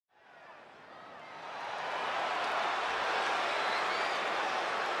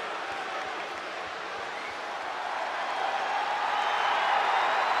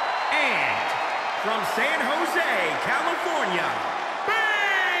San Jose, California,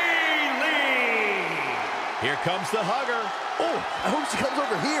 Bayley! Here comes the hugger. Oh, I hope she comes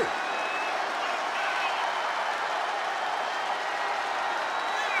over here.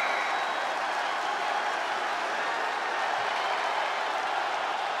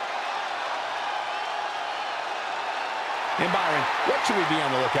 And Byron, what should we be on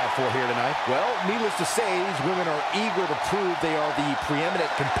the lookout for here tonight? Well, needless to say, these women are eager to prove they are the preeminent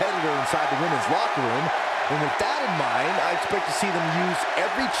competitor inside the women's locker room. And with that in mind, I expect to see them use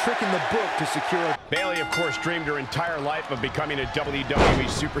every trick in the book to secure a... Bayley, of course, dreamed her entire life of becoming a WWE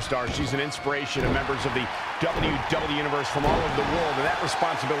superstar. She's an inspiration to members of the WWE Universe from all over the world, and that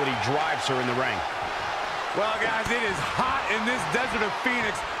responsibility drives her in the ring. Well, guys, it is hot in this desert of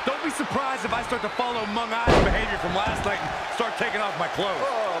Phoenix. Don't be surprised if I start to follow Mung Ai's behavior from last night and start taking off my clothes.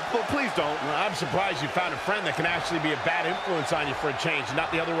 Oh, but please don't. I'm surprised you found a friend that can actually be a bad influence on you for a change,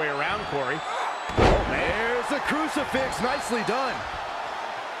 not the other way around, Corey. Oh, man. There's the crucifix. Nicely done.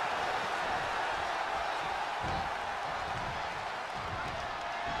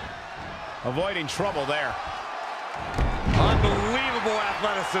 Avoiding trouble there. Unbelievable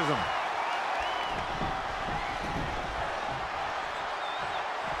athleticism.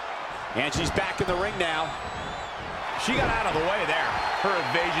 And she's back in the ring now. She got out of the way there. Her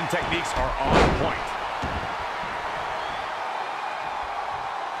evasion techniques are on point.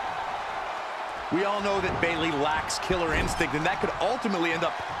 We all know that Bayley lacks killer instinct, and that could ultimately end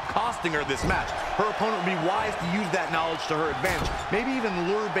up costing her this match. Her opponent would be wise to use that knowledge to her advantage, maybe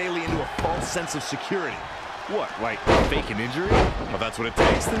even lure Bayley into a false sense of security. What, like fake an injury? Well, that's what it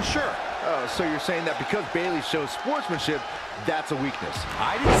takes, then sure. Oh, so you're saying that because Bayley shows sportsmanship, that's a weakness.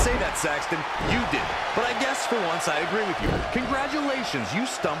 I didn't say that, Saxton. You did. But I guess for once I agree with you. Congratulations, you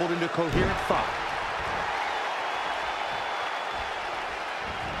stumbled into coherent thought.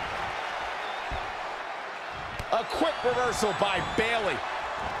 A quick reversal by Bayley.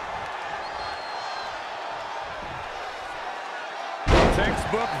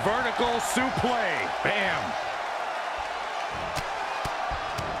 Textbook vertical suplex. Bam.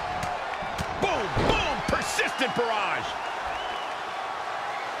 Boom, boom, persistent barrage.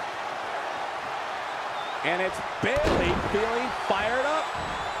 And it's Bayley feeling fired up.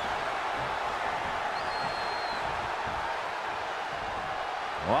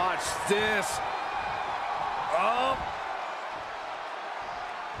 Watch this. Oh.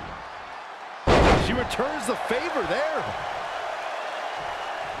 She returns the favor there.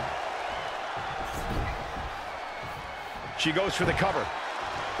 She goes for the cover. 1,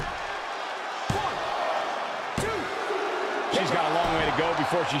 2. She's got a long way to go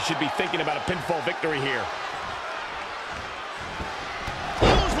before she should be thinking about a pinfall victory here.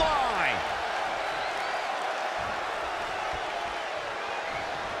 Clothesline!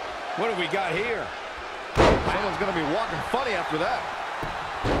 What do we got here? Someone's going to be walking funny after that.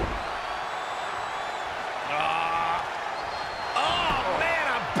 Oh, man,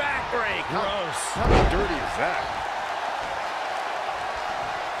 a backbreak. Gross. How dirty is that?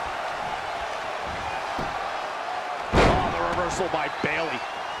 Oh, the reversal by Bayley.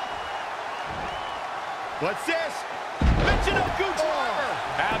 What's this? Michinoku driver.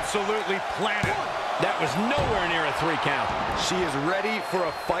 Absolutely planted. That was nowhere near a 3 count. She is ready for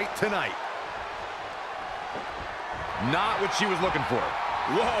a fight tonight. Not what she was looking for.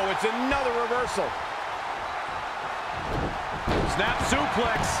 Whoa, it's another reversal. Snap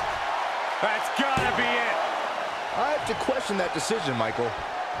suplex. That's gotta be it. I have to question that decision, Michael.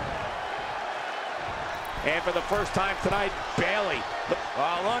 And for the first time tonight, Bayley.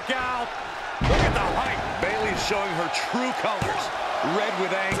 Oh, look out. Look at the height. Bayley's showing her true colors. Red with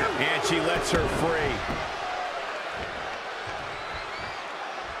anger. And she lets her free.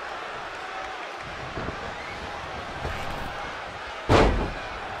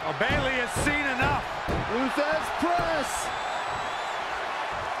 Oh, Bayley has seen enough. Luthez press.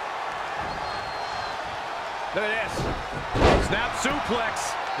 Look at this. Snap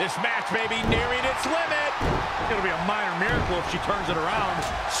suplex. This match may be nearing its limit. It'll be a minor miracle if she turns it around.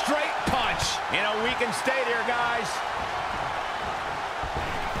 Straight punch in a weakened state here, guys.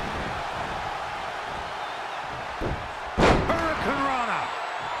 Hurricane Rana.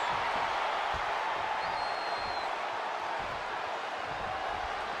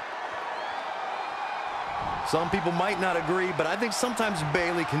 Some people might not agree, but I think sometimes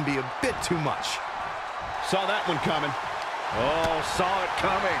Bayley can be a bit too much. Saw that one coming. Oh, saw it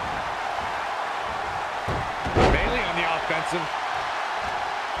coming. Bayley on the offensive.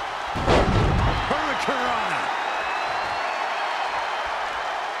 Hurricane Rana.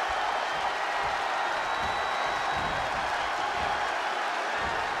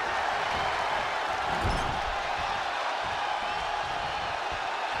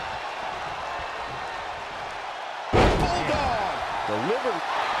 over.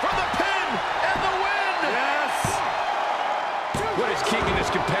 From the pin and the win. Yes. What is keeping this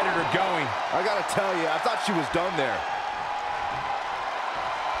competitor going? I gotta tell you, I thought she was done there.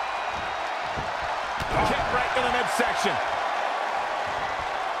 Kick right to the midsection.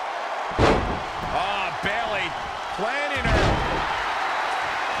 Oh, Bayley planning her.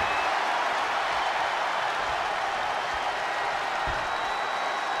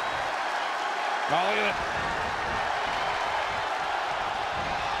 Oh, look at it.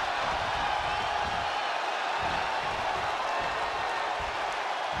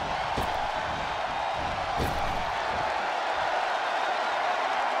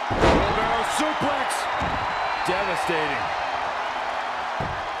 Wheelbarrow suplex. Devastating.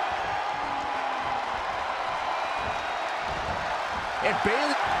 And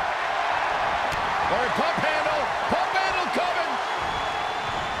Bayley. Pump handle. Pump handle coming.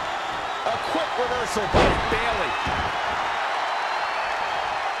 A quick reversal by Bayley.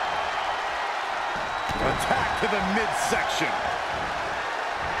 Attack to the midsection.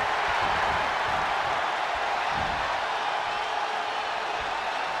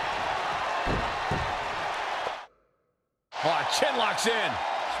 Oh, chin locks in.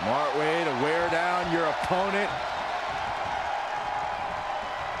 Smart way to wear down your opponent.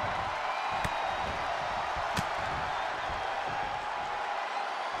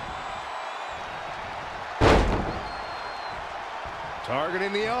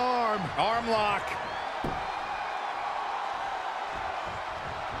 Targeting the arm. Arm lock.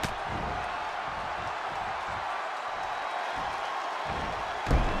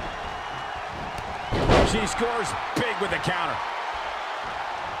 She scores big with the counter.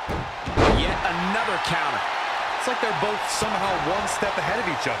 Yet another counter. It's like they're both somehow one step ahead of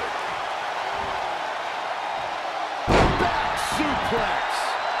each other. Back suplex.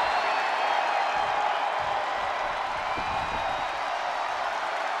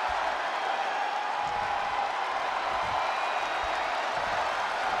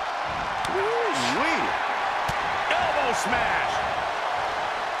 Sweet. Elbow smash.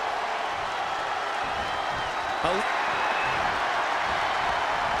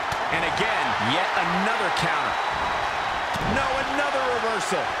 And again, yet another counter. No, another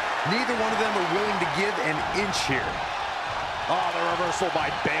reversal. Neither one of them are willing to give an inch here. Oh, the reversal by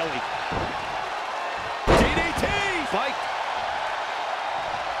Bayley. DDT! Fight.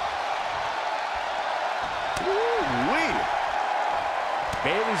 Woo-wee.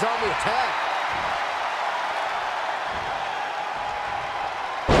 Bayley's on the attack.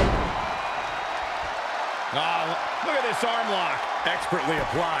 Oh, look at this arm lock. Expertly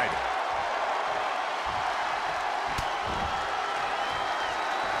applied.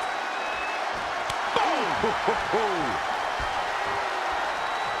 Boom!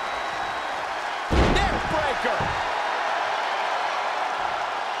 Neck breaker.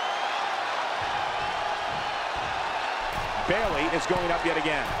 Bayley is going up yet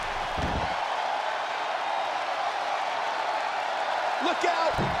again. Look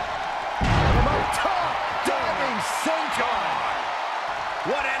out! From up top, diving senton.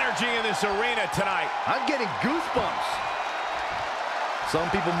 What energy in this arena tonight. I'm getting goosebumps. Some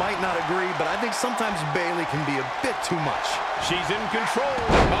people might not agree, but I think sometimes Bayley can be a bit too much. She's in control.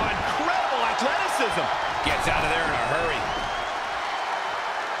 Oh, incredible athleticism. Gets out of there in a hurry.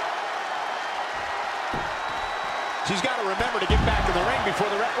 She's got to remember to get back in the ring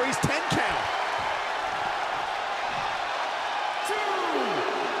before the referee's 10 count. 2.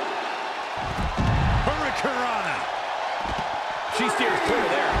 Hurricanrana. She steers clear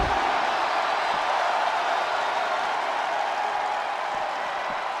there.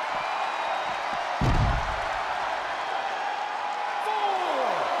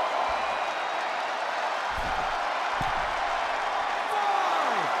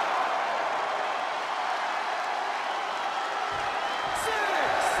 5, 6,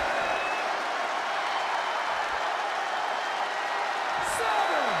 7,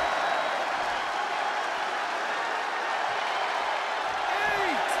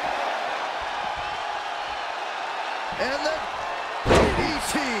 8. And the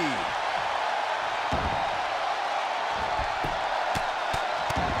DDT.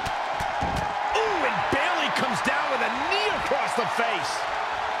 Ooh, and Bayley comes down with a knee across the face.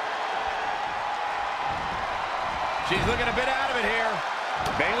 She's looking a bit out of it here.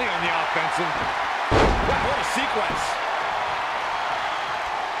 Bayley on the offensive. Wow, what a sequence.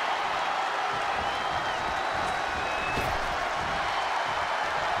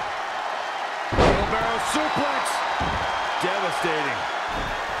 Wheelbarrow suplex. Devastating.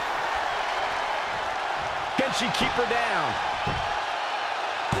 Can she keep her down?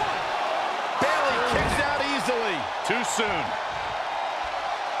 Bayley kicks out easily. Too soon.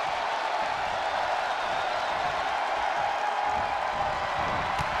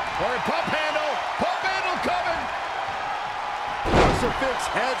 crucifix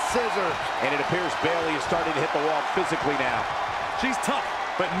head scissors. And it appears Bayley is starting to hit the wall physically now. She's tough,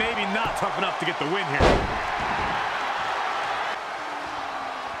 but maybe not tough enough to get the win here.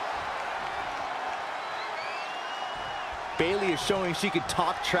 Bayley is showing she can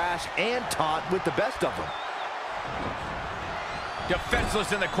talk trash and taunt with the best of them.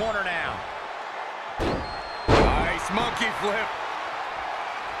 Defenseless in the corner now. Nice monkey flip.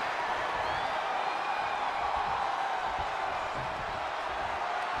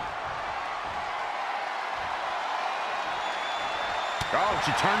 Oh,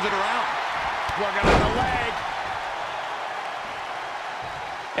 she turns it around. Working on the leg.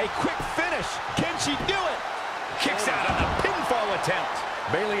 A quick finish. Can she do it? Kicks out on the pinfall attempt.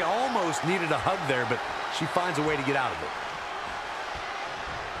 Bayley almost needed a hug there, but she finds a way to get out of it.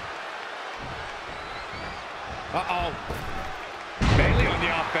 Uh-oh. Bayley on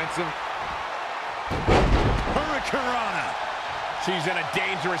the offensive. Hurricanrana. She's in a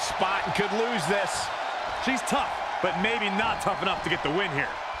dangerous spot and could lose this. She's tough, but maybe not tough enough to get the win here.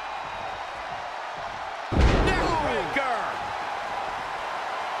 Neckbreaker.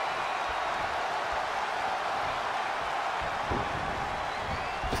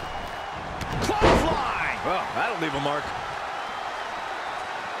 Clothesline. Well, that'll leave a mark.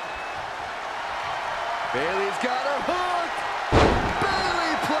 Bayley's got her hooked.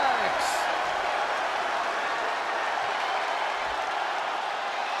 Bayleyplex.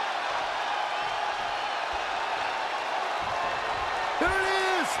 There it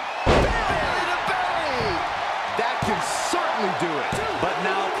is. Bayley to belly. That can certainly do it. But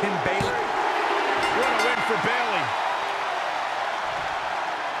now can Bayley? What a win for Bayley.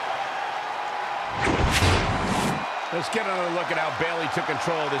 Let's get another look at how Bayley took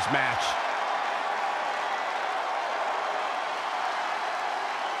control of this match.